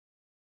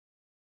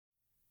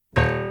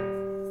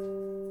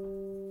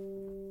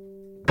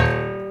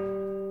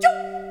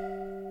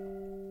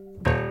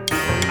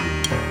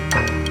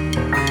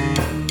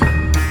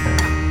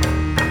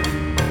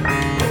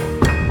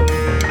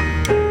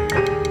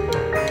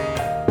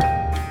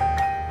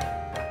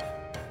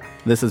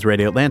This is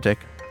Radio Atlantic.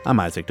 I'm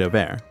Isaac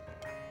Dover.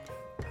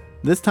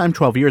 This time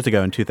 12 years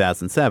ago in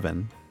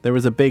 2007, there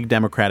was a big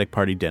Democratic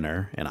Party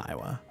dinner in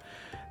Iowa.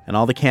 And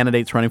all the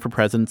candidates running for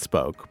president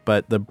spoke,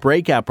 but the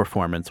breakout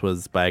performance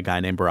was by a guy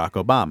named Barack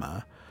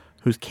Obama,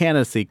 whose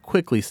candidacy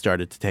quickly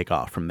started to take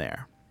off from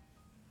there.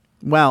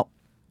 Well,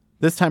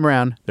 this time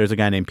around, there's a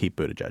guy named Pete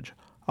Buttigieg,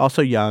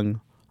 also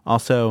young,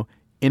 also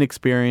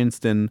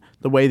inexperienced in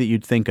the way that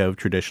you'd think of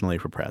traditionally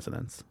for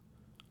presidents.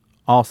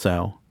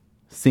 Also,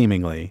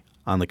 seemingly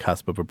on the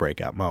cusp of a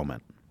breakout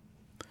moment.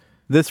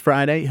 This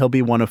Friday, he'll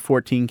be one of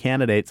 14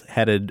 candidates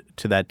headed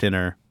to that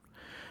dinner.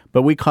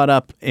 But we caught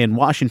up in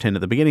Washington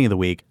at the beginning of the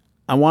week.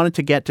 I wanted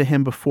to get to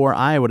him before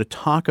Iowa to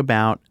talk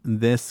about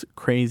this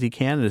crazy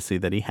candidacy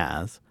that he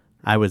has.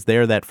 I was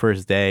there that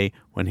first day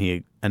when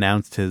he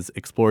announced his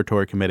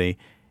exploratory committee.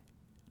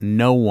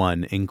 No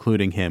one,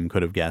 including him,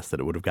 could have guessed that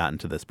it would have gotten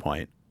to this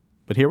point.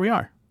 But here we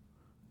are.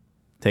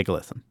 Take a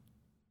listen.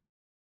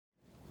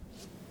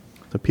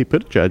 So Pete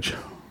Buttigieg,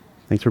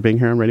 thanks for being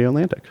here on Radio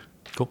Atlantic.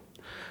 Cool.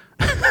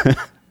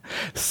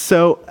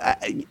 So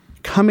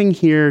coming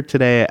here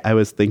today, I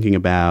was thinking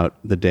about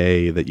the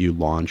day that you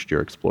launched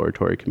your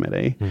exploratory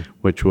committee,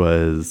 which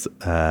was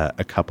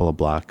a couple of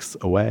blocks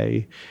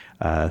away,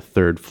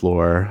 third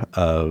floor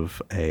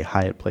of a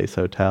Hyatt Place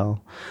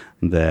hotel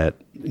that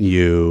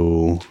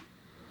you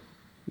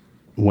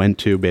went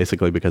to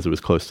basically because it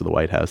was close to the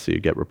White House, so you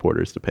get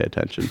reporters to pay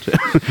attention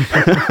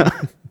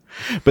to.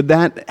 But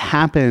that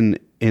happened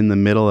in the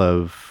middle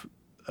of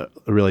a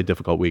really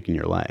difficult week in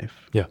your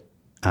life. Yeah.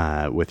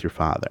 With your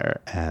father,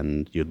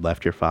 and you'd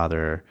left your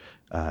father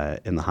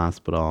in the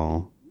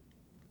hospital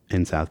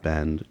in South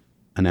Bend,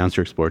 announced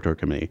your exploratory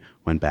committee,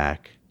 went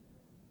back,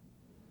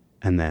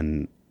 and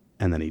then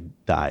he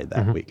died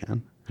that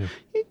weekend. Yeah.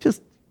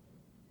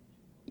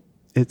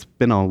 It's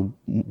been a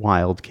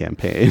wild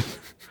campaign.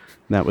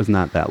 That was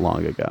not that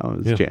long ago.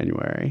 It was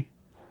January.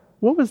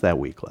 What was that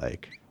week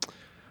like?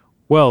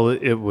 Well,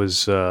 it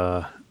was,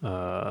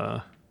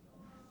 I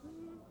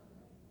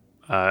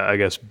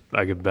guess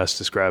I could best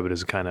describe it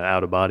as a kind of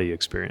out-of-body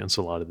experience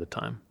a lot of the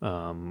time.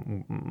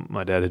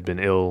 My dad had been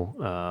ill.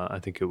 I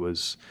think it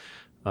was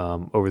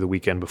over the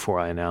weekend before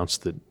I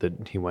announced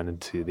that he went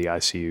into the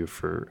ICU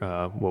for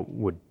what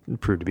would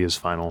prove to be his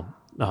final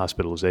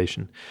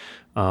hospitalization.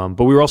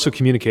 But we were also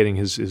communicating.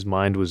 His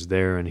mind was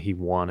there, and he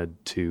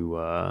wanted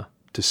to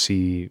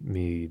see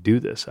me do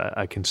this.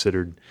 I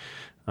considered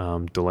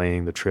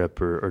delaying the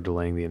trip or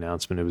delaying the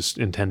announcement. It was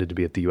intended to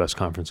be at the U.S.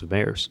 Conference of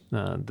Mayors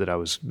that I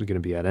was going to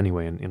be at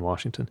anyway in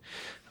Washington.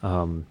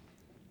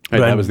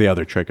 That was the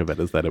other trick of it,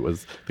 is that it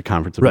was the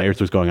Conference of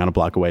Mayors was going on a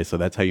block away, so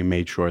that's how you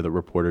made sure that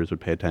reporters would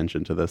pay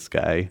attention to this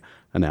guy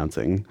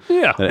announcing.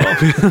 Yeah,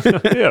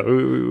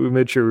 we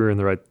made sure we were in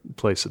the right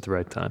place at the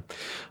right time.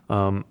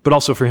 But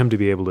also for him to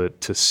be able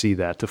to see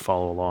that, to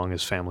follow along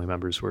as family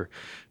members were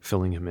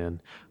filling him in.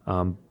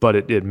 But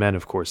it meant,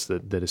 of course,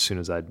 that as soon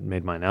as I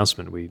made my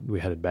announcement, we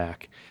headed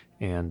back,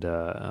 and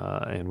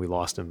we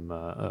lost him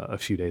a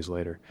few days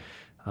later.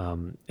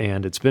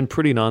 And it's been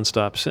pretty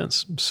nonstop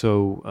since.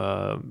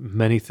 So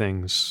many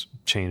things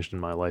changed in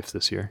my life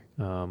this year.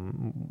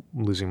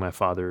 Losing my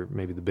father,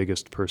 maybe the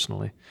biggest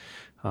personally,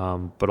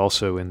 but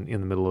also in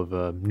the middle of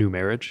a new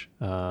marriage.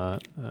 I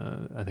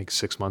think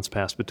 6 months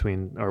passed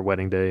between our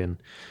wedding day and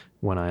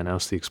when I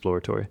announced the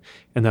exploratory,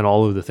 and then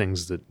all of the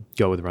things that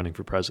go with running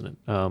for president.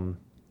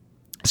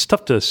 It's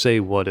tough to say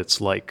what it's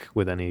like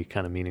with any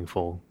kind of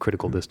meaningful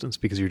critical distance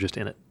because you're just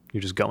in it.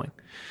 You're just going.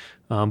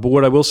 But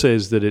what I will say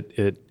is that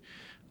it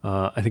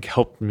I think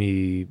helped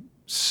me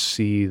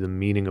see the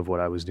meaning of what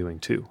I was doing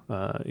too.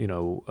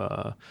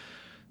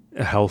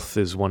 Health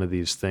is one of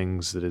these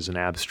things that is an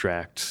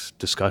abstract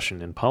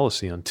discussion in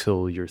policy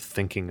until you're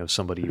thinking of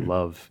somebody you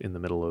love in the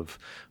middle of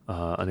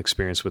an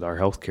experience with our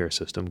healthcare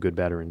system, good,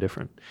 bad, or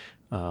indifferent.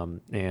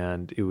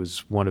 And it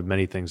was one of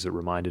many things that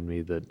reminded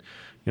me that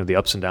the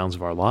ups and downs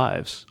of our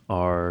lives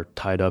are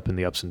tied up in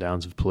the ups and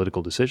downs of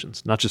political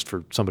decisions, not just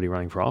for somebody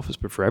running for office,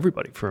 but for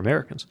everybody, for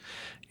Americans.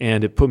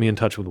 And it put me in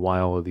touch with why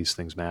all of these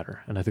things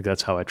matter. And I think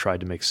that's how I tried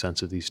to make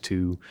sense of these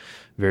two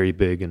very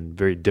big and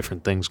very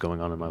different things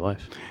going on in my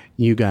life.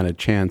 You got a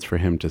chance for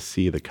him to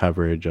see the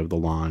coverage of the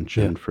launch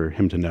and for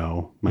him to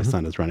know my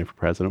son is running for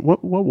president.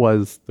 What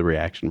was the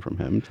reaction from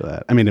him to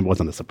that? I mean, it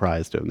wasn't a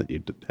surprise to him that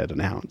you had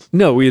announced.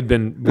 No, we'd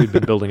been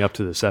building up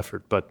to this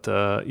effort, but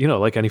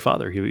like any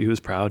father, he was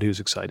proud, he was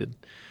excited,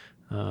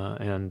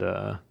 and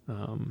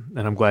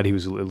I'm glad he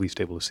was at least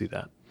able to see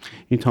that.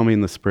 You told me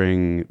in the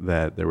spring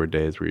that there were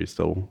days where you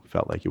still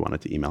felt like you wanted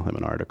to email him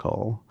an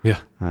article. Yeah.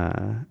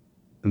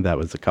 And that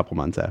was a couple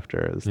months after,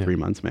 it was 3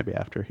 months maybe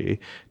after he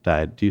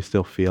died. Do you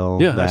still feel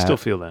that? Yeah, I still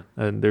feel that.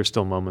 And there's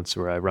still moments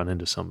where I run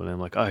into somebody and I'm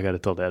like, I got to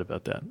tell Dad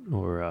about that.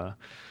 Or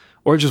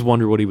just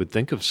wonder what he would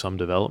think of some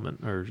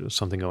development or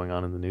something going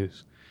on in the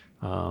news.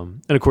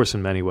 And of course,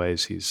 in many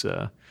ways, he's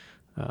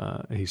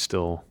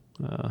still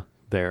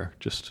there,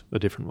 just a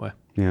different way.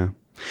 Yeah.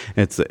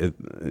 It's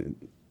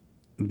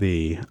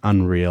the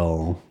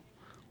unreal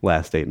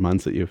last 8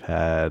 months that you've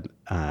had.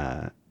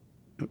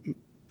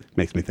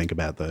 makes me think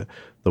about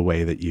the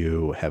way that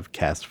you have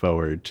cast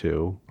forward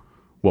to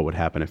what would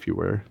happen if you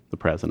were the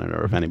president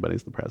or if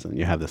anybody's the president.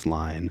 You have this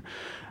line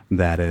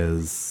that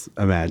is,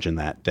 imagine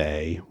that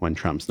day when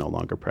Trump's no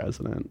longer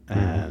president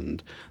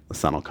and the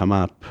sun will come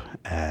up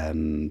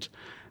and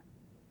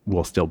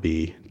we'll still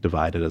be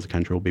divided as a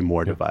country. We'll be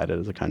more divided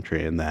as a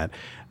country. And that,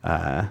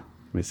 let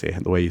me see,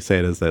 the way you say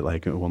it is that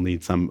like we'll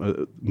need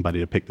somebody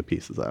to pick the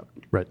pieces up.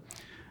 Right.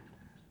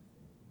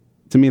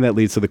 To me, that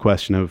leads to the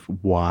question of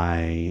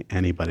why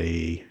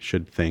anybody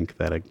should think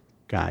that a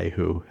guy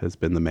who has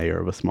been the mayor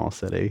of a small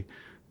city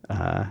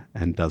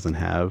and doesn't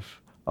have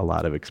a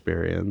lot of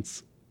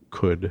experience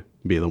could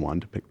be the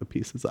one to pick the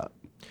pieces up.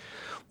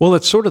 Well,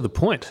 that's sort of the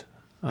point,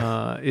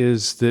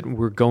 is that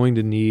we're going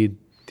to need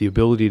the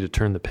ability to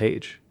turn the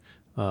page,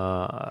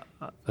 a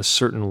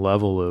certain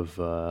level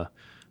of,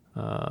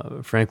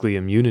 frankly,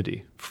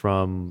 immunity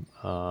from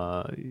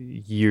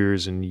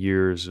years and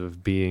years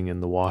of being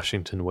in the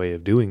Washington way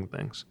of doing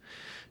things,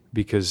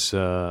 because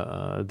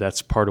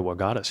that's part of what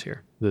got us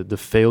here. The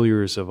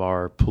failures of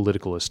our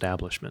political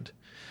establishment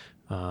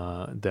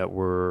that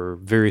were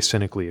very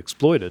cynically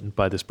exploited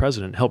by this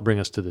president helped bring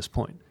us to this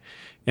point.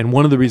 And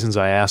one of the reasons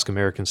I ask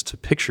Americans to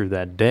picture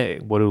that day,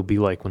 what it'll be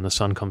like when the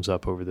sun comes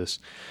up over this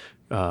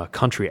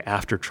country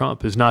after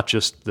Trump, is not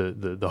just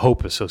the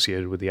hope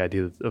associated with the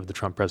idea of the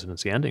Trump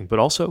presidency ending, but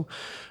also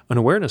an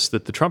awareness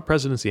that the Trump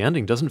presidency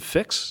ending doesn't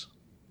fix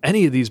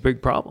any of these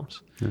big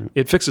problems. Yeah.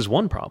 It fixes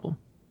one problem,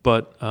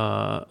 but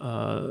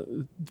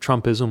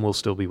Trumpism will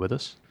still be with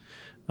us.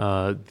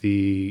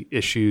 The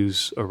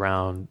issues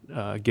around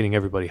getting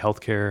everybody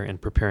health care and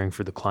preparing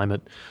for the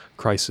climate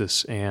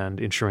crisis and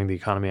ensuring the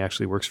economy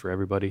actually works for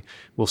everybody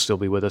will still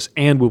be with us,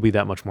 and we'll be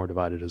that much more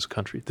divided as a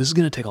country. This is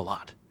going to take a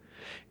lot,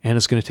 and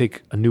it's going to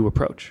take a new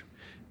approach.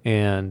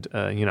 And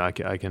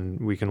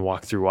we can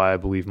walk through why I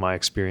believe my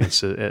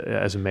experience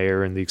as a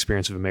mayor and the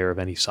experience of a mayor of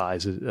any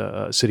size,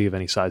 a city of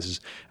any size, is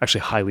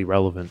actually highly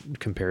relevant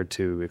compared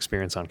to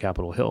experience on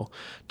Capitol Hill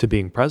to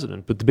being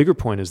president. But the bigger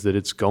point is that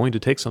it's going to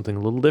take something a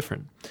little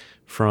different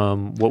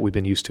from what we've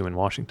been used to in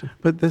Washington.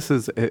 But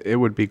it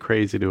would be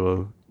crazy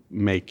to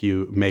make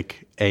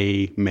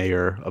a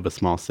mayor of a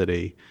small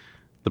city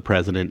the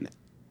president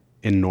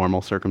in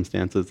normal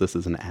circumstances. This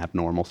is an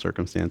abnormal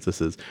circumstance. This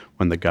is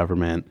when the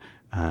government,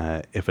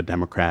 if a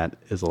Democrat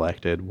is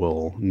elected,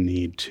 will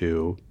need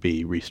to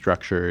be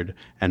restructured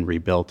and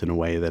rebuilt in a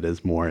way that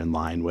is more in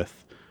line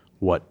with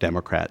what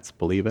Democrats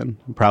believe in.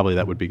 Probably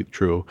that would be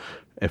true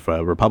if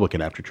a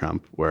Republican after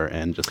Trump were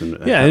in just in...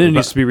 Yeah, and it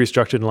needs to be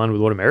restructured in line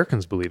with what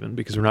Americans believe in,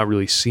 because we're not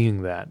really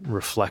seeing that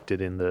reflected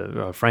in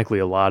the, frankly,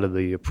 a lot of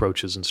the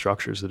approaches and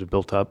structures that have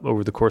built up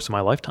over the course of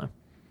my lifetime.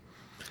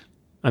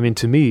 I mean,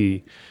 to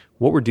me,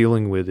 what we're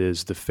dealing with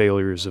is the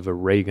failures of a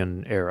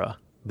Reagan era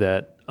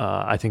that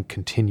I think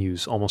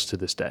continues almost to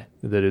this day.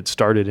 That it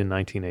started in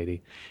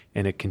 1980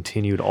 and it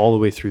continued all the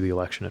way through the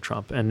election of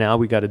Trump. And now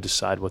we got to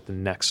decide what the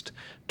next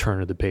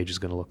turn of the page is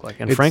going to look like.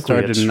 And frankly,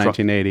 it started in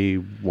 1980.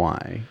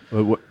 Why?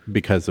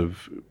 Because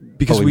of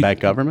pulling back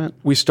government?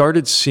 We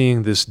started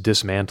seeing this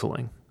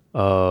dismantling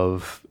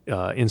of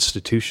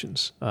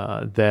institutions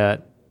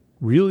that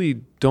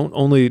really not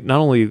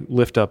only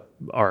lift up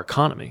our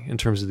economy in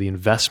terms of the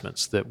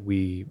investments that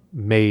we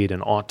made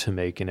and ought to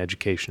make in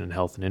education and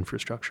health and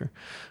infrastructure,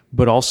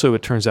 but also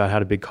it turns out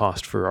had a big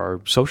cost for our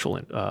social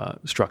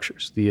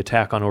structures. The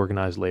attack on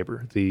organized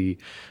labor, the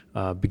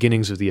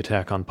beginnings of the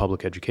attack on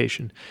public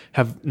education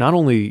have not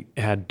only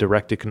had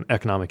direct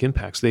economic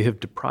impacts, they have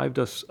deprived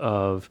us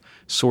of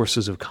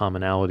sources of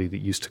commonality that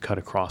used to cut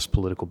across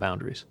political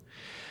boundaries.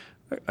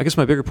 I guess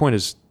my bigger point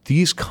is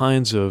these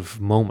kinds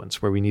of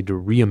moments where we need to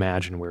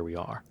reimagine where we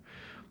are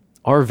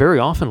very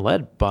often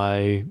led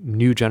by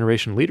new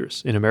generation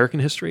leaders in American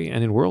history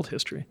and in world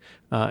history.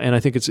 And I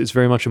think it's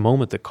very much a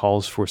moment that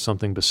calls for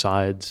something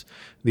besides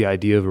the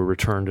idea of a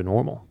return to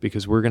normal,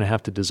 because we're going to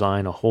have to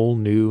design a whole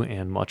new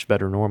and much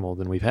better normal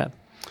than we've had.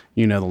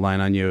 You know, the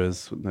line on you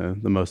is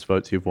the most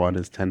votes you've won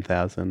is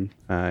 10,000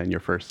 in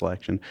your first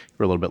election. You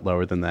were a little bit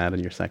lower than that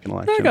in your second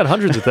election. I got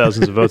hundreds of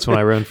thousands of votes when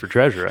I ran for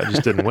treasurer. I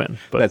just didn't win.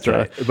 But, that's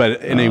right.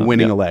 But in a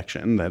winning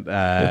election,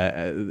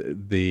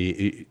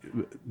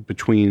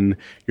 between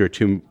your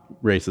two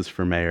races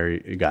for mayor,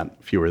 you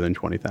got fewer than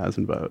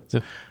 20,000 votes. Yeah.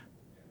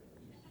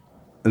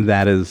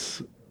 That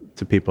is,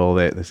 to people,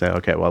 they say,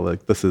 okay, well,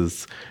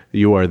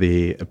 you are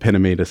the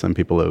epitome to some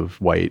people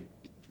of white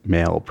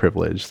male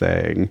privilege,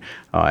 saying,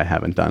 oh, I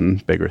haven't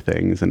done bigger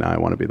things and now I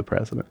want to be the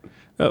president.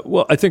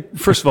 Well, I think,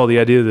 first of all, the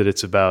idea that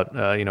it's about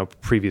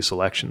previous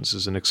elections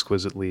is an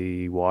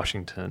exquisitely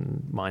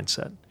Washington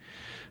mindset.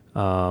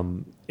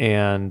 When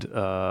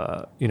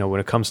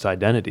it comes to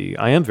identity,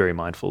 I am very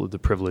mindful of the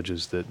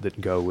privileges that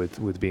go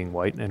with being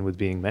white and with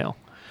being male.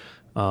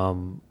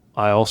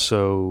 I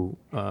also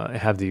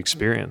have the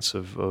experience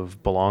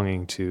of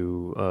belonging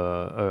to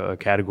a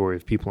category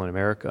of people in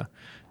America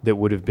that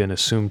would have been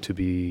assumed to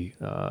be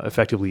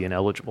effectively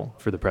ineligible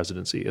for the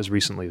presidency as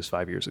recently as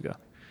 5 years ago.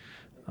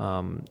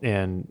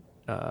 And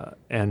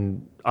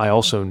and I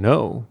also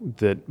know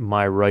that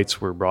my rights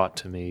were brought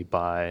to me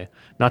by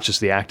not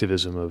just the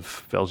activism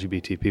of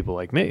LGBT people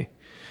like me,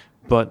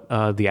 but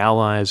the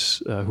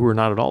allies who are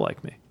not at all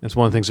like me. It's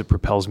one of the things that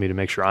propels me to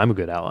make sure I'm a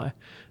good ally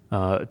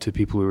to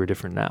people who are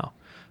different now.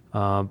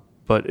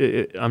 But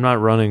I'm not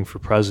running for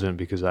president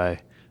because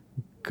I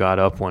got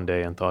up one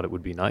day and thought it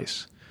would be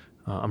nice.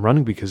 I'm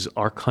running because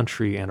our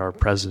country and our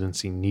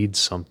presidency needs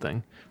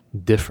something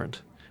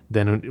different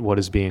than what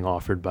is being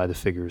offered by the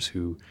figures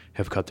who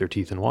have cut their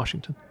teeth in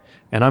Washington.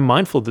 And I'm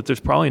mindful that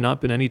there's probably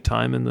not been any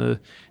time in the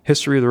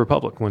history of the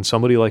Republic when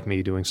somebody like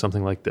me doing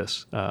something like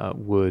this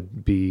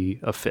would be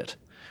a fit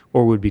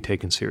or would be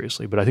taken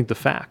seriously. But I think the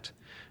fact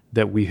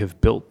that we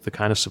have built the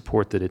kind of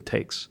support that it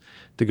takes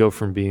to go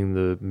from being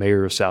the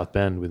mayor of South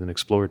Bend with an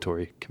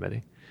exploratory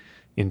committee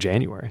in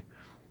January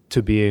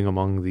to being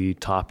among the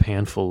top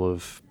handful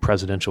of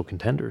presidential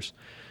contenders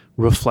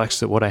reflects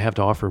that what I have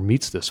to offer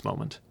meets this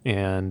moment.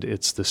 And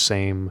it's the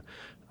same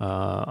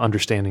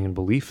understanding and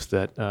belief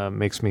that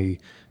makes me,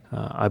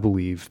 I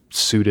believe,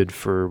 suited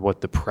for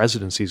what the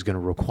presidency is going to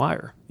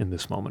require in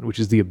this moment, which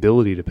is the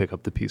ability to pick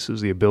up the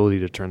pieces, the ability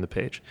to turn the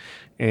page,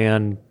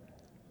 and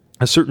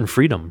a certain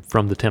freedom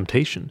from the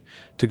temptation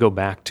to go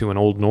back to an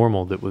old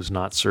normal that was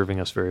not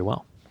serving us very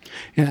well.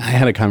 Yeah, I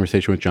had a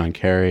conversation with John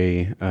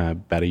Kerry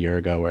about a year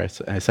ago where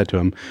I said to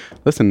him,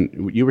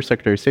 listen, you were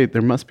Secretary of State.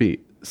 There must be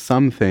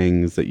some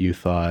things that you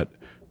thought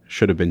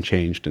should have been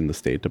changed in the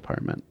State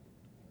Department,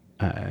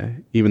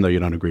 even though you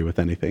don't agree with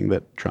anything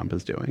that Trump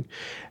is doing.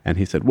 And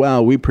he said,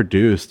 well, we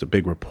produced a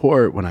big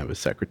report when I was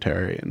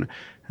secretary. And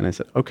I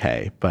said,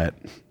 okay, but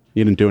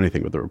you didn't do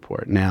anything with the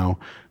report. Now,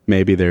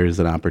 maybe there's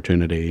an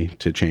opportunity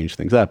to change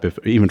things up, if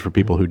even for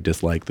people who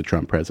dislike the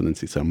Trump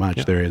presidency so much.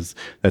 Yeah.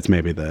 That's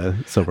maybe the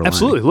silver lining.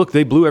 Absolutely. Look,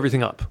 they blew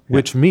everything up,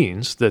 which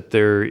means that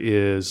there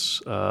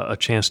is a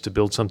chance to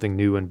build something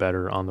new and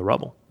better on the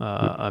rubble.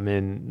 I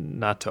mean,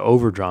 not to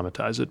over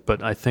dramatize it,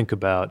 but I think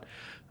about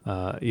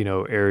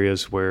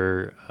areas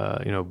where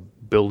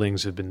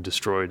buildings have been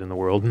destroyed in the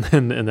world,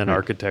 and then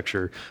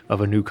architecture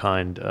of a new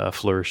kind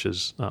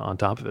flourishes on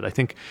top of it. I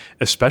think,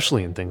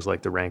 especially in things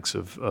like the ranks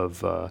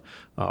of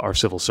our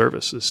civil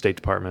service, the State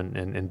Department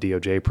and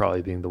DOJ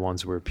probably being the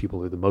ones where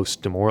people are the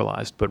most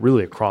demoralized, but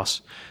really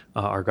across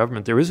our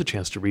government, there is a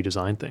chance to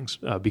redesign things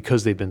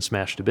because they've been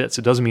smashed to bits.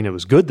 It doesn't mean it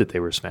was good that they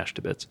were smashed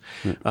to bits.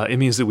 It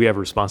means that we have a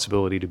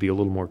responsibility to be a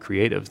little more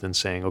creative than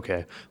saying,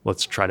 okay,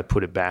 let's try to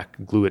put it back,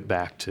 glue it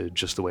back to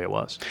just the way it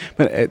was.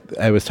 But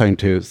I was talking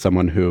to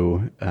someone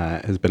who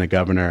has been a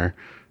governor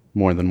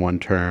more than one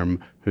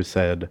term who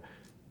said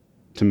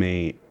to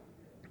me,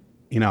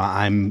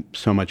 I'm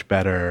so much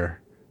better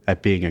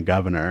at being a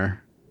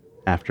governor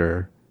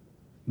after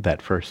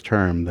that first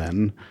term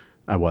than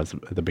I was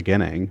at the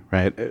beginning,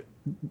 right?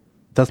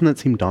 Doesn't it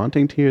seem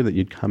daunting to you that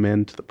you'd come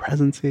into the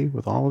presidency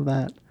with all of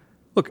that?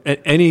 Look,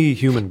 any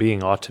human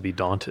being ought to be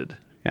daunted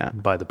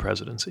by the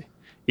presidency,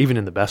 even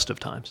in the best of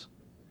times.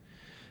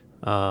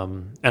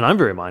 And I'm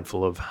very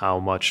mindful of how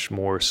much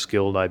more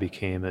skilled I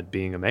became at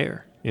being a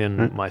mayor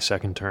in my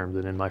second term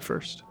than in my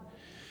first.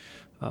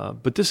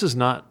 But this is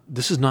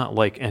not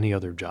like any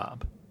other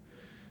job.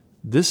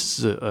 This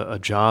is a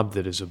job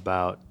that is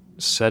about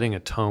setting a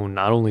tone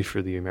not only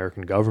for the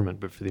American government,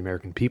 but for the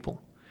American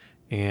people.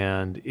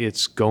 And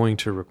it's going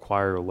to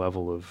require a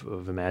level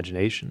of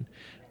imagination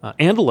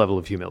and a level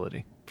of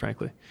humility,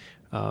 frankly,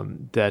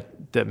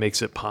 that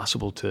makes it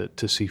possible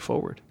to see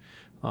forward.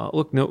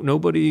 Look,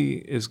 nobody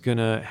is going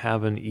to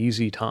have an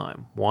easy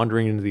time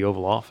wandering into the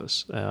Oval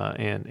Office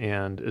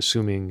and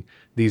assuming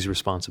these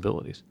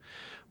responsibilities.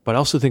 But I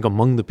also think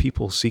among the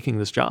people seeking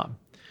this job,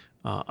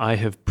 I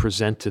have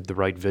presented the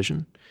right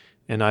vision,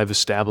 and I've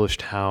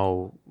established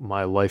how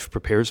my life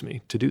prepares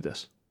me to do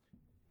this.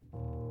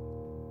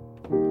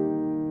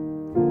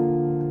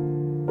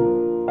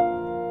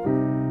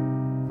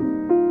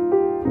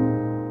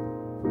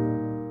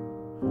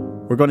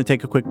 We're going to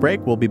take a quick break.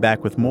 We'll be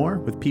back with more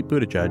with Pete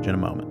Buttigieg in a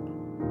moment.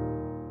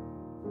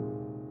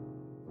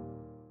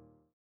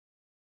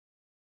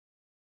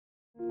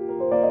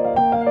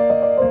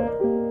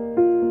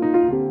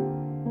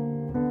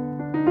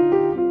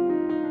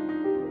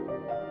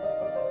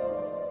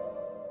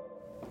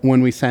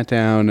 When we sat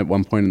down at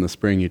one point in the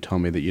spring, you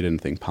told me that you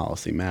didn't think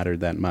policy mattered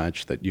that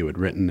much, that you had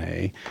written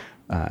a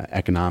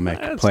economic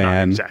plan. That's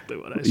not exactly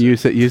what I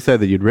said. You said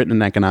that you'd written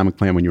an economic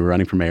plan when you were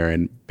running for mayor,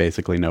 and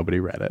basically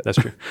nobody read it. That's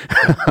true.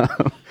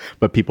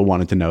 But people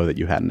wanted to know that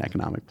you had an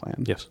economic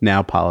plan. Yes.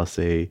 Now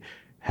policy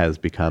has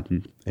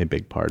become a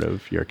big part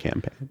of your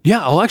campaign.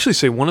 Yeah, I'll actually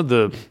say one of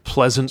the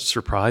pleasant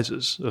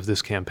surprises of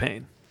this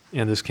campaign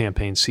and this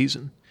campaign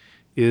season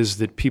is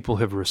that people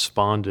have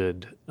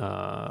responded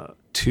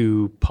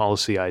to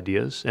policy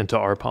ideas and to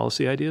our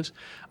policy ideas,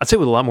 I'd say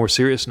with a lot more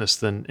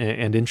seriousness and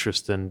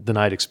interest than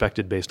I'd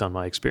expected based on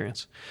my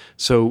experience.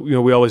 So,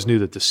 we always knew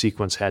that the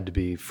sequence had to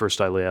be,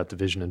 first I lay out the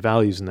vision and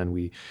values, and then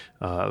we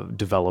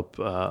develop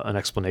an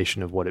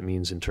explanation of what it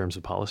means in terms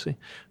of policy.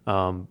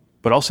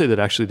 But I'll say that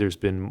actually there's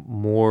been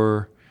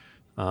more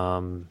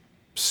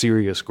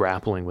serious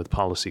grappling with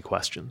policy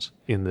questions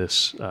in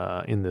this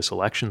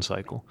election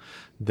cycle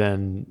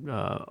than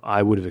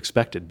I would have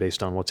expected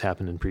based on what's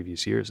happened in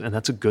previous years, and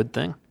that's a good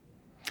thing.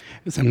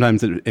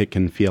 Sometimes it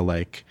can feel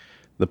like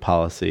the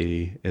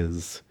policy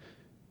is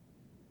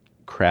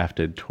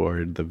crafted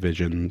toward the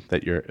vision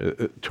that you're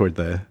toward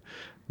the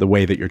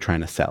way that you're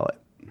trying to sell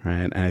it,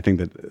 right? And I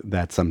think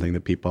that's something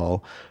that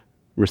people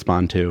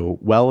respond to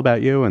well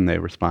about you, and they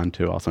respond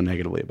to also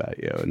negatively about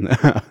you.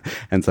 And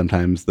and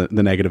sometimes the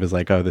negative is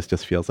like, oh, this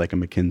just feels like a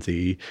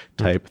McKinsey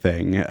type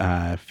thing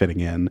fitting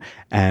in.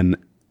 And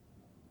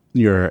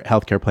your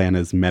healthcare plan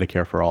is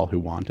Medicare for All Who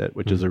Want It,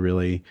 which is a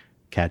really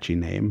catchy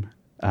name.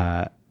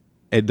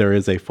 There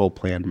is a full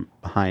plan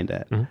behind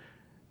it.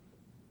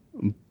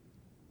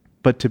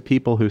 But to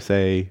people who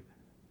say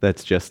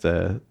that's just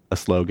a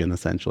slogan,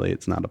 essentially,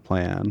 it's not a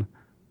plan,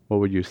 what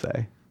would you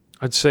say?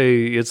 I'd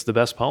say it's the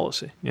best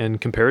policy,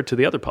 and compare it to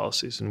the other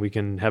policies, and we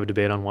can have a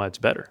debate on why it's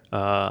better.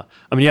 I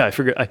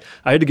figured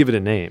I had to give it a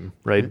name,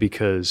 right?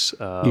 Because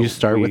you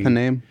start with a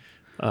name.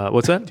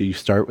 What's that? Do you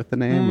start with the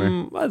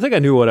name? I think I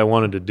knew what I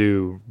wanted to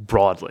do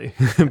broadly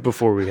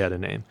before we had a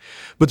name.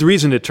 But the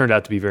reason it turned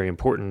out to be very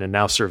important and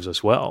now serves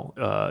us well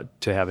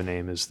to have a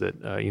name is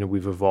that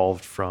we've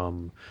evolved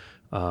from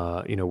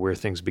where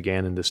things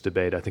began in this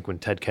debate. I think when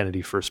Ted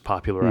Kennedy first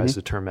popularized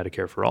the term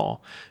Medicare for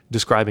All,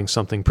 describing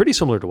something pretty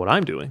similar to what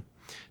I'm doing,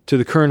 to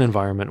the current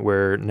environment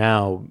where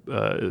now,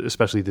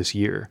 especially this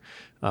year,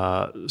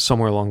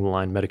 somewhere along the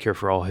line, Medicare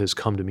for All has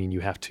come to mean you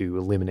have to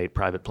eliminate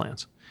private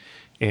plans.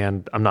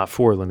 And I'm not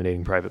for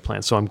eliminating private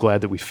plans, so I'm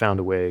glad that we found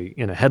a way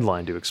in a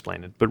headline to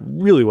explain it. But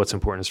really what's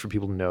important is for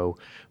people to know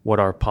what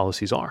our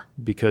policies are,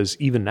 because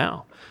even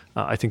now,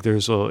 I think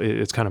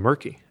it's kind of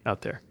murky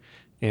out there.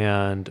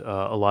 And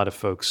a lot of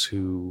folks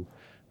who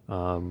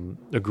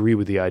agree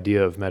with the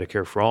idea of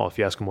Medicare for All, if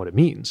you ask them what it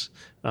means,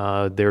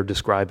 they're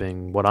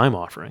describing what I'm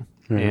offering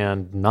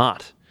and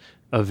not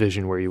a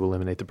vision where you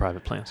eliminate the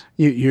private plans.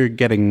 You're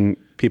getting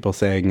people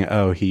saying,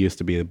 oh, he used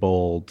to be a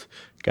bold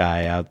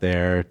guy out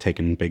there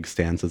taking big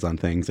stances on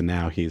things, and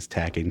now he's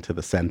tacking to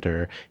the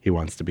center. He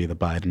wants to be the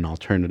Biden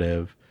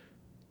alternative.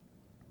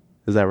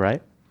 Is that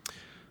right?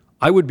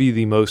 I would be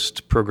the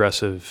most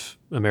progressive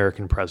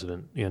American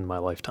president in my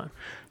lifetime.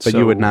 But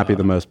you would not be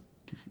the most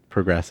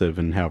progressive,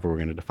 and however we're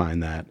going to define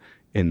that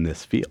in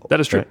this field.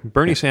 That is true. Right?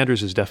 Bernie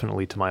Sanders is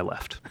definitely to my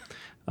left.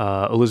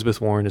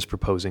 Elizabeth Warren is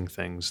proposing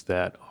things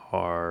that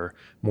are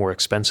more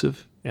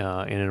expensive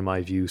and, in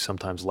my view,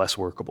 sometimes less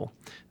workable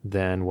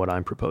than what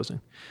I'm proposing.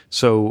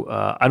 So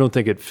I don't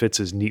think it fits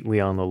as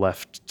neatly on the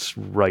left,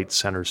 right,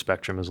 center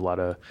spectrum as a lot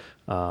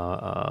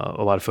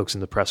of folks in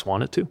the press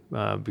want it to,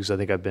 because I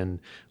think I've been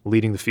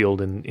leading the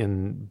field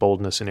in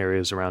boldness in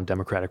areas around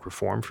democratic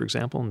reform, for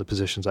example, and the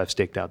positions I've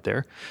staked out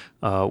there,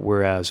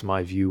 whereas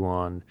my view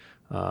on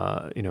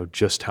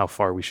just how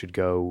far we should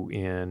go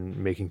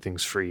in making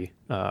things free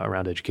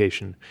around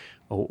education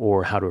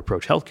or how to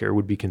approach healthcare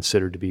would be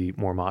considered to be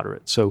more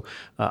moderate. So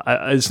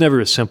it's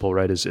never as simple,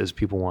 right, as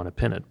people want to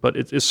pin it. But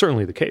it's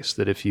certainly the case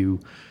that if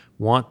you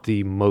want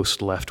the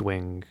most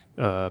left-wing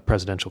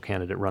presidential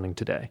candidate running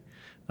today,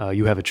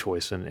 you have a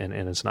choice, and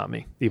it's not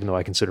me, even though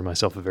I consider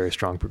myself a very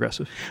strong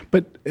progressive.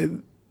 But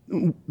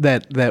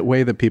that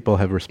way that people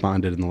have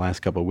responded in the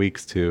last couple of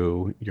weeks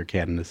to your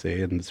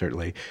candidacy, and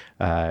certainly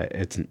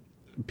it's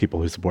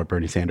people who support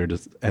Bernie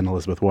Sanders and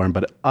Elizabeth Warren,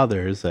 but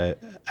others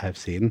I've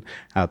seen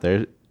out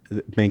there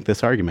make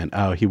this argument.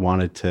 Oh, he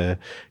wanted to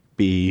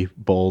be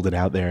bold and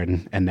out there,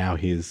 and now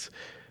he's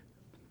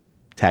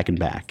tacking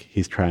back.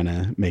 He's trying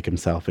to make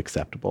himself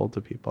acceptable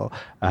to people.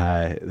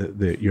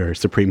 Your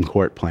Supreme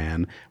Court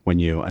plan, when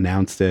you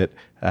announced it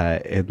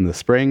in the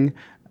spring,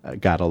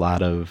 got a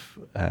lot of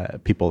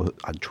people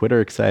on Twitter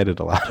excited,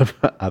 a lot of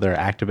other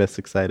activists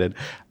excited.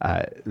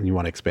 You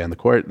want to expand the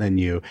court. Then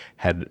you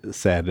had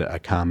said a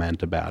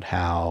comment about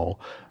how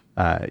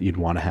you'd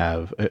want to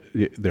have,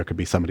 there could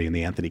be somebody in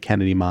the Anthony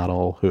Kennedy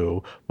model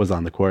who was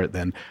on the court.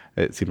 Then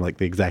it seemed like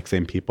the exact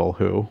same people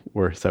who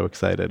were so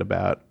excited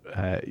about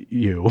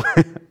you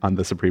on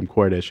the Supreme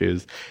Court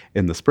issues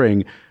in the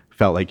spring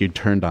felt like you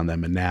turned on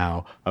them, and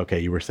now, okay,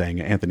 you were saying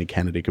Anthony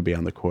Kennedy could be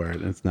on the court,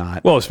 and it's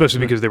not. Well, especially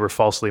because they were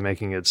falsely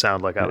making it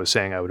sound like I was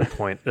saying I would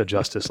appoint a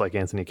justice like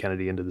Anthony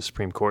Kennedy into the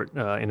Supreme Court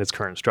in its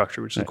current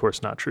structure, which is, of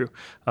course, not true.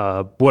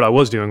 What I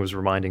was doing was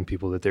reminding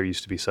people that there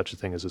used to be such a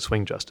thing as a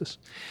swing justice.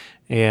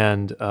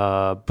 And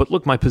but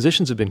look, my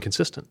positions have been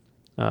consistent.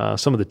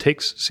 Some of the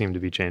takes seem to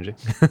be changing,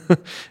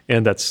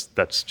 and that's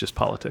just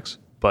politics.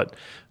 But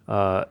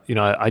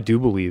I do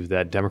believe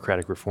that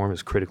democratic reform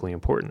is critically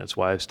important. That's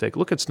why I've staked.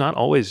 Look, it's not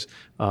always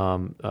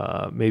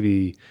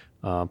maybe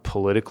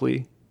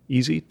politically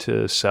easy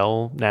to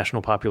sell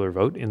national popular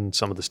vote in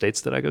some of the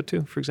states that I go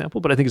to, for example.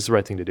 But I think it's the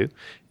right thing to do,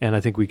 and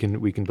I think we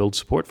can build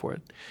support for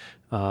it.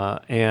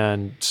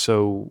 And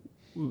so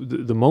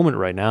the moment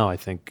right now, I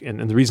think,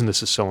 and the reason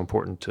this is so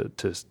important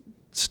to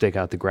stake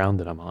out the ground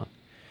that I'm on,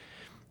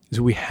 is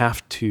we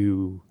have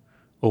to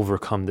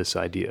overcome this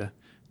idea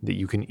that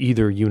you can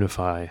either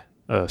unify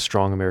a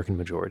strong American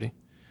majority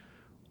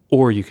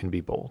or you can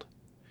be bold.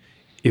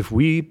 If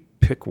we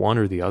pick one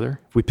or the other,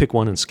 if we pick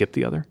one and skip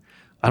the other,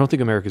 I don't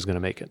think America's going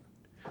to make it.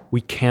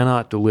 We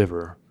cannot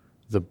deliver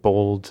the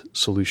bold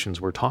solutions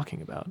we're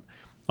talking about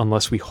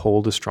unless we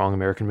hold a strong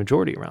American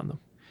majority around them.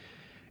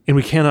 And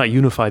we cannot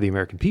unify the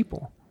American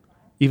people,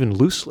 even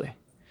loosely,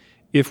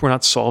 if we're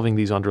not solving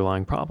these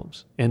underlying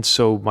problems. And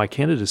so my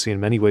candidacy in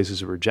many ways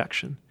is a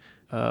rejection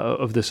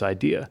of this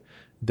idea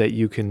that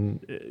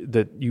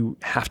you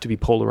have to be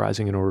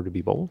polarizing in order to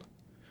be bold,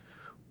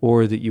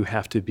 or that you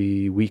have to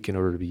be weak in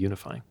order to be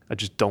unifying. I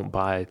just don't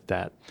buy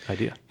that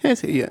idea.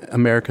 Yeah,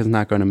 America's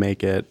not going to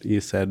make it.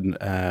 You said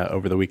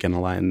over the weekend a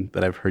line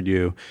that I've heard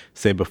you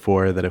say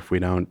before, that if we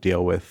don't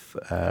deal with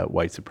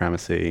white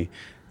supremacy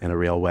in a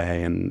real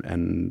way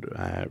and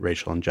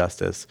racial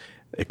injustice,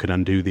 it could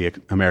undo the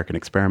American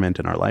experiment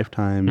in our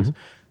lifetimes. Mm-hmm.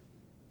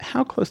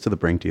 How close to the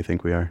brink do you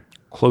think we are?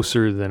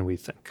 Closer than we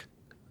think.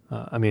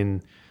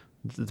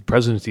 The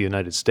President of the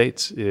United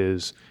States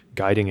is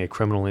guiding a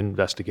criminal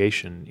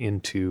investigation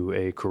into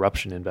a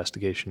corruption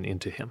investigation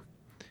into him.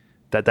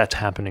 That's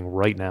happening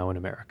right now in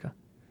America.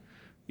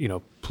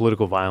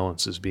 Political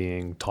violence is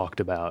being talked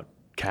about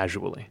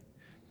casually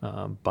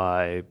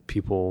by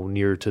people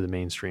nearer to the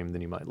mainstream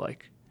than you might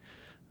like.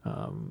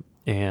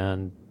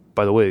 And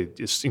by the way,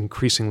 it's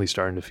increasingly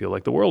starting to feel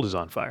like the world is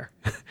on fire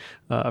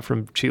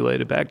from Chile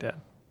to Baghdad.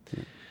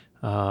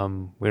 We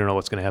don't know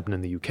what's going to happen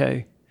in the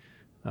UK.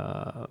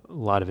 A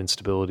lot of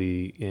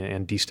instability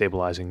and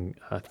destabilizing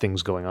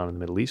things going on in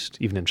the Middle East,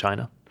 even in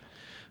China.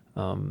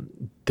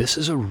 This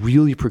is a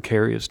really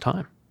precarious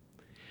time.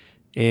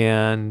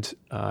 And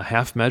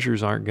half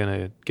measures aren't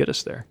going to get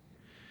us there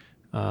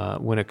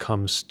when it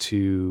comes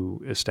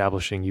to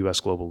establishing U.S.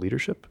 global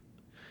leadership,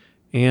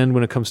 and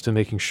when it comes to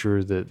making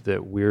sure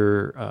that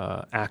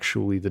we're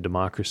actually the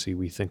democracy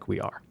we think we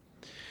are.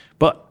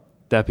 But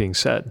that being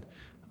said,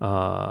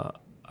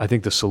 I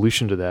think the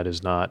solution to that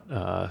is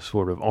not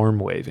sort of arm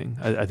waving.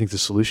 I think the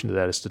solution to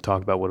that is to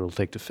talk about what it'll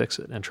take to fix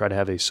it and try to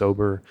have a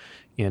sober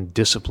and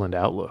disciplined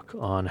outlook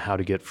on how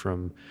to get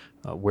from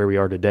where we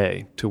are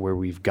today to where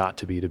we've got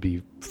to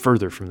be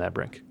further from that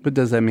brink. But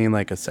does that mean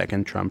like a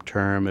second Trump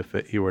term, if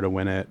he were to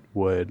win it,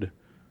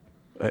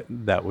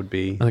 that would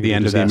be the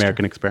end of the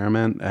American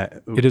experiment?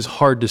 It is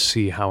hard to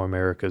see how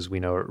America as we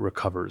know it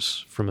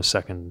recovers from a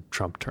second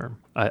Trump term.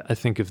 I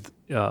think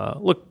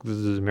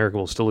America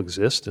will still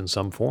exist in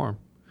some form.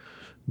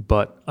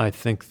 But I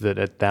think that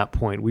at that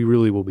point, we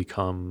really will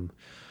become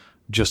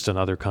just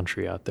another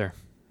country out there.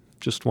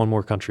 Just one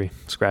more country,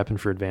 scrapping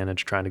for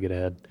advantage, trying to get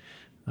ahead,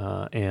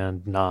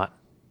 and not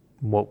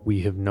what we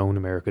have known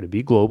America to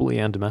be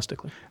globally and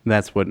domestically.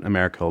 That's what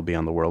America will be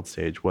on the world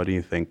stage. What do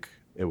you think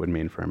it would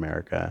mean for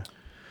America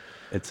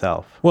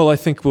itself? Well, I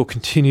think we'll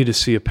continue to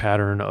see a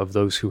pattern of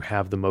those who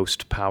have the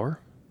most power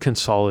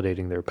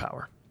consolidating their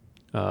power.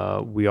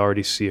 We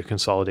already see a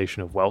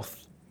consolidation of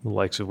wealth, the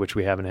likes of which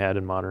we haven't had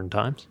in modern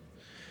times.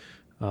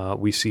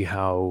 We see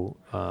how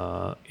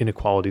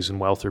inequalities in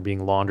wealth are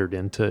being laundered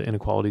into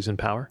inequalities in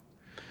power.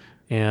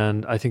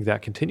 And I think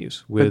that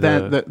continues. But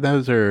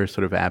those are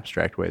sort of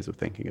abstract ways of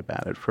thinking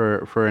about it.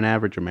 For an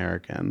average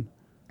American,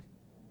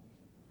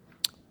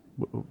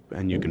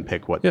 and you can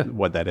pick what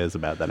that is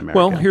about that American.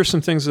 Well, here's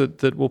some things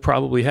that will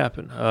probably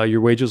happen. Your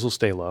wages will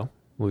stay low.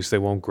 At least they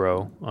won't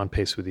grow on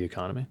pace with the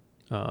economy.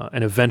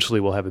 And eventually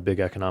we'll have a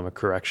big economic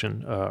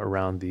correction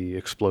around the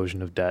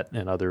explosion of debt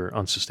and other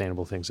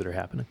unsustainable things that are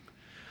happening.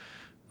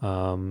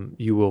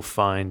 You will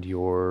find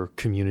your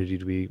community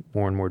to be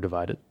more and more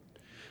divided.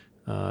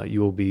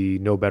 You will be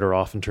no better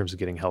off in terms of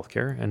getting health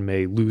care and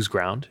may lose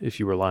ground if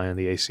you rely on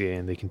the ACA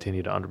and they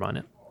continue to undermine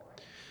it.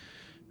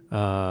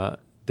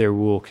 There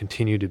will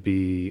continue to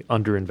be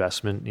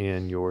underinvestment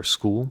in your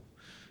school,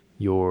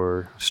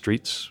 your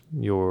streets,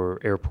 your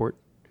airport,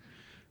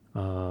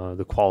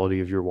 the quality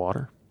of your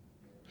water.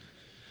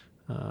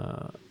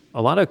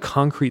 A lot of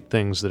concrete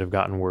things that have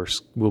gotten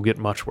worse will get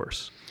much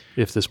worse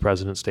if this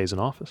president stays in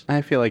office.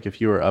 I feel like if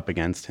you were up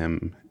against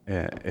him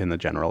in the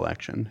general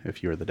election,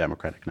 if you were the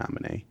Democratic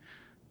nominee,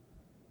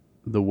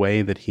 the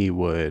way that he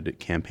would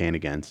campaign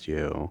against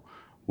you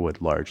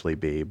would largely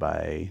be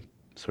by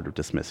sort of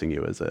dismissing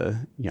you as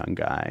a young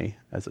guy,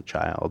 as a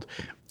child.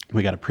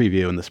 We got a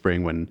preview in the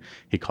spring when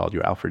he called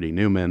you Alfred E.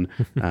 Newman,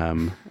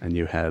 and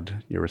you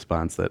had your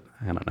response that,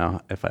 I don't know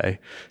if I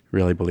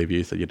really believe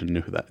you said you didn't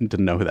know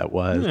who that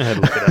was. I had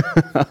to look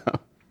it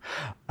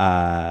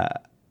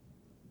up.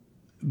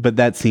 But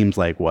that seems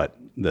like what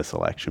this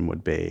election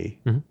would be.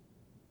 Mm-hmm.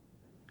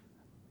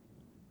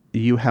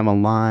 You have a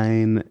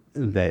line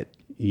that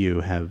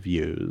you have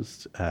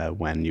used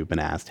when you've been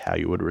asked how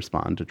you would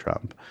respond to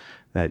Trump,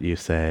 that you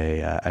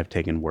say, I've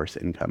taken worse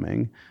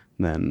incoming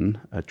than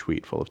a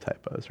tweet full of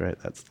typos, right?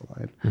 That's the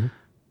line. Mm-hmm.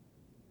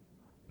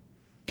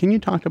 Can you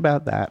talk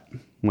about that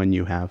when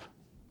you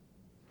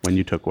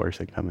took worse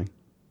incoming?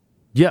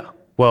 Yeah.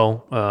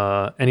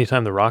 Well,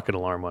 anytime the rocket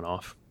alarm went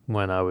off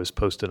when I was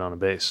posted on a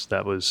base,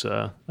 that was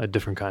a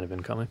different kind of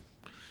incoming.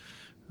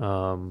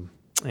 And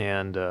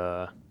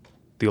the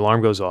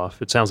alarm goes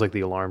off. It sounds like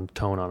the alarm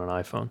tone on an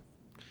iPhone.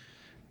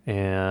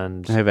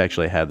 And I've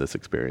actually had this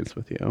experience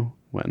with you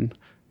when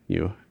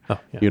You Oh,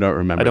 yeah. you don't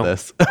remember don't.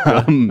 this,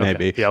 Really?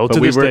 maybe. Okay. Yeah, well, but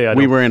to we this were day, I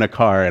we don't- were in a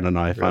car and an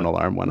iPhone Really?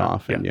 alarm went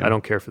off. Yeah, And I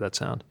don't care for that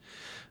sound.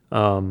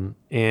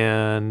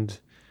 And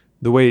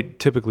the way it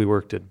typically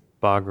worked at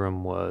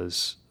Bagram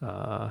was,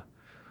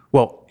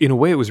 well, in a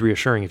way it was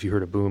reassuring if you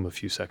heard a boom a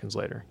few seconds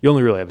later. You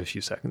only really have a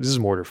few seconds. This is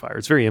mortar fire.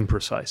 It's very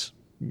imprecise.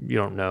 You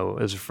don't know.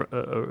 As a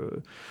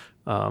friend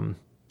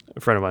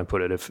of mine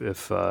put it,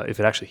 if it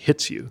actually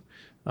hits you,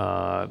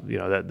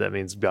 that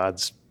means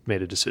God's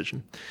made a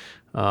decision.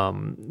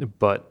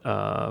 But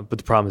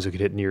the problem is it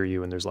could hit near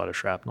you, and there's a lot of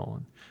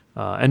shrapnel.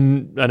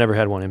 And I never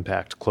had one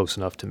impact close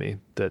enough to me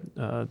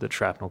that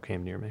shrapnel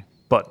came near me.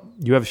 But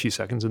you have a few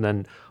seconds, and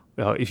then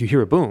if you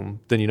hear a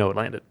boom, then you know it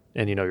landed,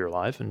 and you know you're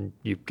alive, and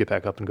you get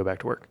back up and go back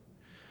to work.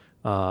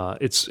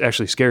 It's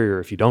actually scarier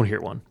if you don't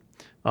hear one,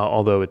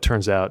 although it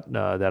turns out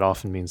that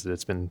often means that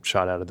it's been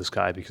shot out of the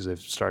sky because they've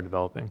started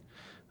developing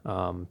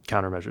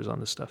countermeasures on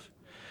this stuff.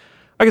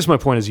 I guess my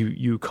point is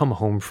you come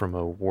home from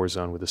a war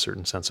zone with a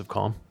certain sense of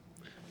calm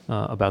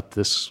about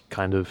this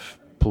kind of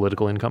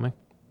political incoming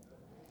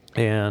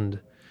and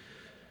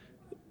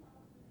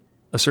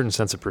a certain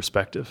sense of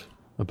perspective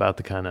about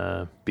the kind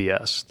of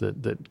BS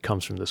that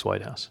comes from this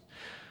White House.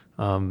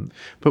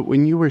 But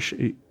when you were,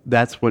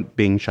 that's what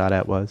being shot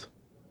at was?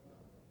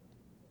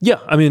 Yeah,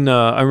 I mean,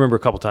 I remember a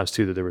couple times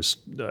too that there was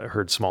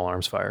heard small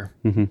arms fire.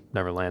 Mm-hmm.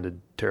 Never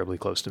landed terribly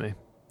close to me,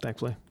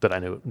 thankfully, that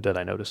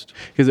I noticed.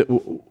 Because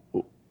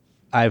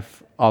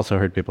I've also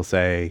heard people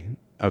say,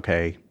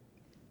 okay,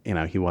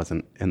 he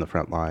wasn't in the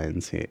front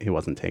lines. He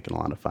wasn't taking a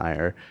lot of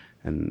fire.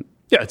 And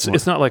yeah,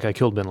 it's not like I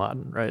killed bin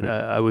Laden, right?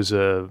 I was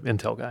a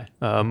intel guy.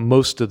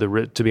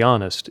 To be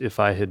honest, if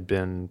I had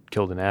been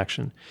killed in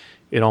action,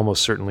 it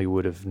almost certainly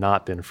would have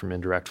not been from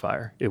indirect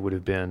fire. It would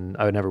have been,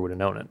 I never would have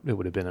known it. It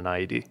would have been an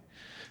IED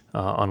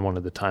on one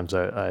of the times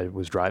I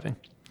was driving.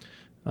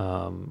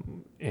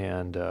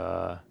 And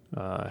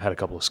had a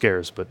couple of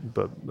scares, but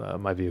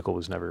my vehicle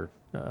was never,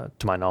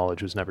 to my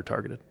knowledge, was never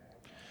targeted.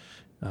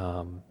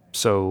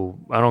 So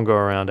I don't go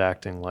around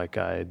acting like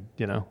I,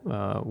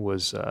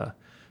 was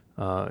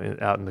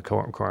out in the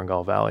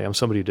Korengal Valley. I'm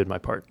somebody who did my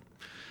part.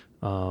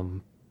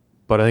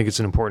 But I think it's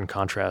an important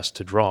contrast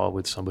to draw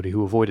with somebody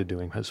who avoided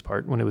doing his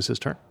part when it was his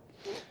turn.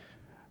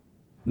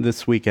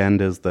 This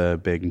weekend is the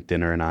big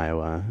dinner in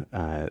Iowa.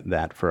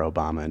 That for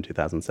Obama in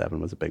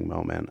 2007 was a big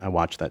moment. I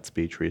watched that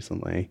speech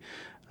recently.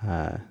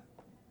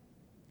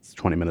 It's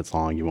 20 minutes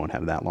long. You won't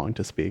have that long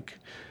to speak.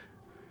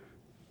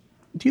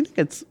 Do you think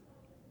it's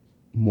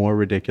more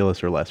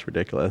ridiculous or less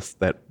ridiculous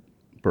that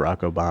Barack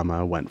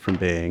Obama went from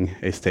being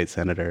a state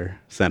senator,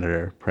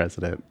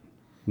 president,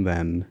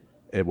 than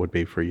it would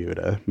be for you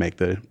to make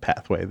the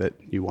pathway that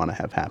you want to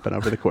have happen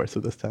over the course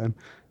of this time?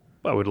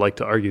 I would like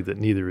to argue that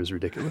neither is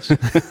ridiculous.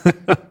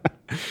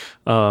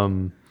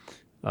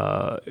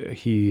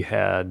 He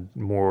had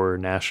more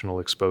national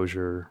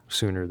exposure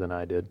sooner than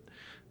I did.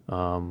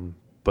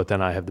 But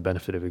then I have the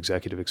benefit of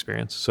executive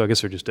experience. So I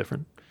guess they're just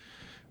different.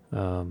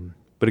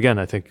 But again,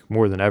 I think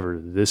more than ever,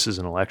 this is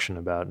an election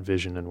about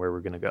vision and where we're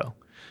going to go.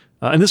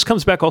 And this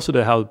comes back also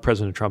to how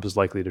President Trump is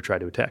likely to try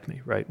to attack me,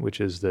 right? Which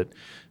is that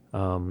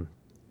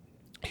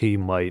he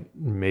might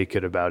make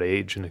it about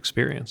age and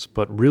experience.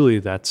 But really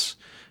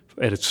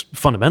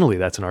fundamentally,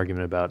 that's an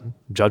argument about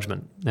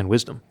judgment and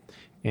wisdom.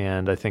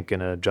 And I think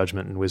in a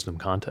judgment and wisdom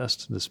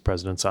contest, this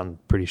president's on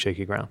pretty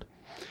shaky ground.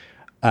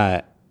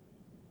 I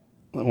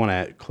want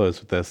to close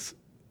with this.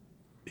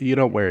 You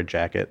don't wear a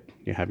jacket.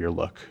 You have your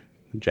look,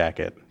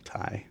 jacket,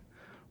 tie.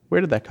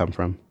 Where did that come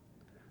from?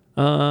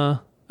 I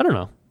don't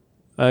know.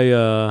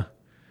 I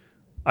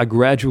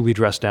gradually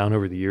dressed down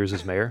over the years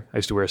as mayor. I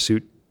used to wear a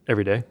suit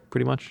every day,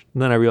 pretty much.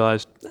 And then I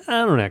realized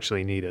I don't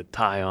actually need a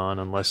tie on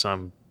unless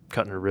I'm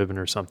cutting a ribbon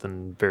or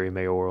something very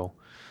mayoral.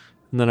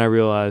 And then I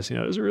realized, it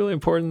was really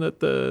important that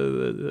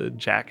the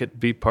jacket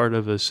be part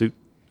of a suit.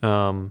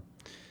 And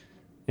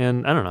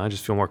I don't know, I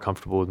just feel more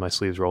comfortable with my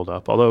sleeves rolled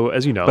up. Although,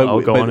 as you know,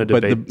 I'll go on a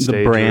debate stage.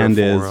 The brand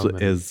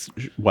is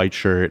white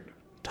shirt,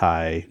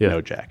 tie,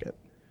 no jacket.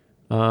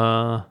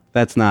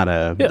 That's not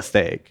a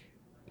mistake.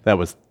 That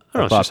was I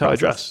don't know, it's just how I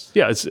dress.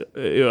 Yeah,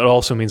 it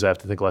also means I have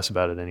to think less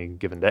about it any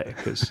given day,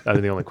 because I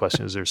think the only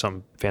question is there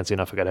something fancy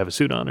enough I got to have a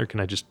suit on, or can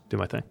I just do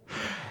my thing?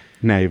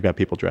 Now you've got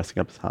people dressing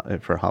up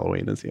for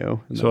Halloween as you.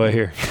 So I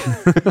hear.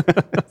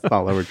 It's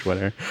all over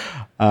Twitter.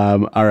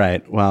 All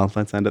right. Well,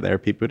 let's end it there.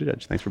 Pete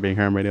Buttigieg, thanks for being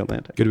here on Radio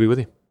Atlantic. Good to be with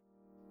you.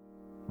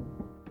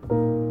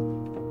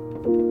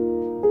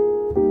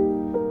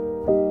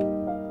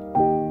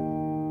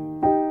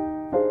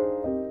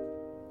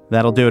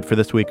 That'll do it for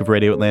this week of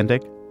Radio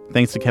Atlantic.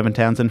 Thanks to Kevin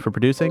Townsend for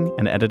producing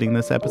and editing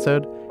this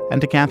episode,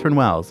 and to Catherine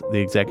Wells, the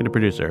executive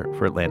producer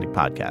for Atlantic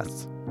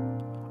Podcasts.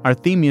 Our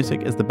theme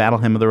music is the Battle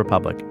Hymn of the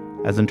Republic,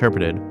 as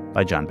interpreted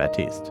by John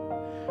Baptiste.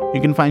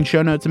 You can find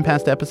show notes and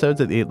past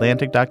episodes at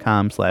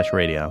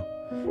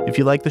theatlantic.com/radio. If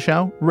you like the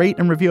show, rate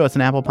and review us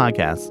on Apple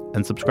Podcasts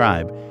and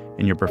subscribe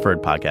in your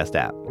preferred podcast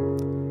app.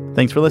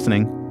 Thanks for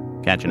listening.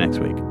 Catch you next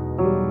week.